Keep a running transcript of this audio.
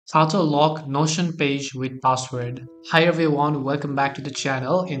How to lock Notion page with password. Hi everyone, welcome back to the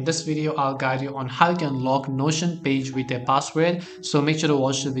channel. In this video, I'll guide you on how you can lock Notion page with a password. So make sure to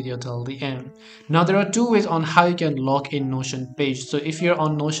watch the video till the end. Now there are two ways on how you can lock a Notion page. So if you're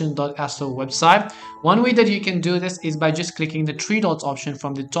on Notion.so website, one way that you can do this is by just clicking the three dots option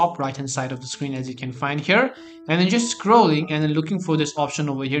from the top right hand side of the screen as you can find here. And then just scrolling and then looking for this option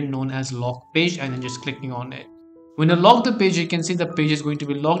over here known as lock page and then just clicking on it. When you lock the page, you can see the page is going to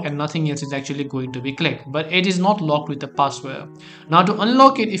be locked and nothing else is actually going to be clicked, but it is not locked with the password. Now to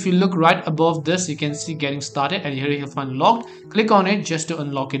unlock it, if you look right above this, you can see getting started and here you'll find locked. Click on it just to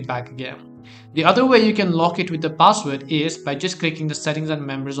unlock it back again. The other way you can lock it with the password is by just clicking the settings and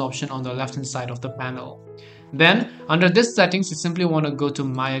members option on the left hand side of the panel. Then under this settings, you simply want to go to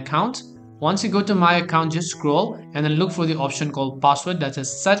my account. Once you go to my account, just scroll and then look for the option called password that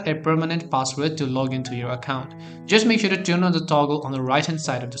says set a permanent password to log into your account. Just make sure to turn on the toggle on the right hand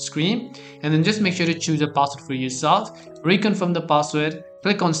side of the screen and then just make sure to choose a password for yourself, reconfirm the password,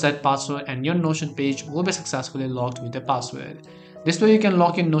 click on set password and your Notion page will be successfully locked with the password. This way you can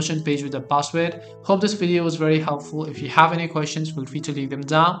lock your Notion page with a password. Hope this video was very helpful. If you have any questions, feel free to leave them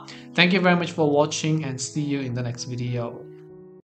down. Thank you very much for watching and see you in the next video.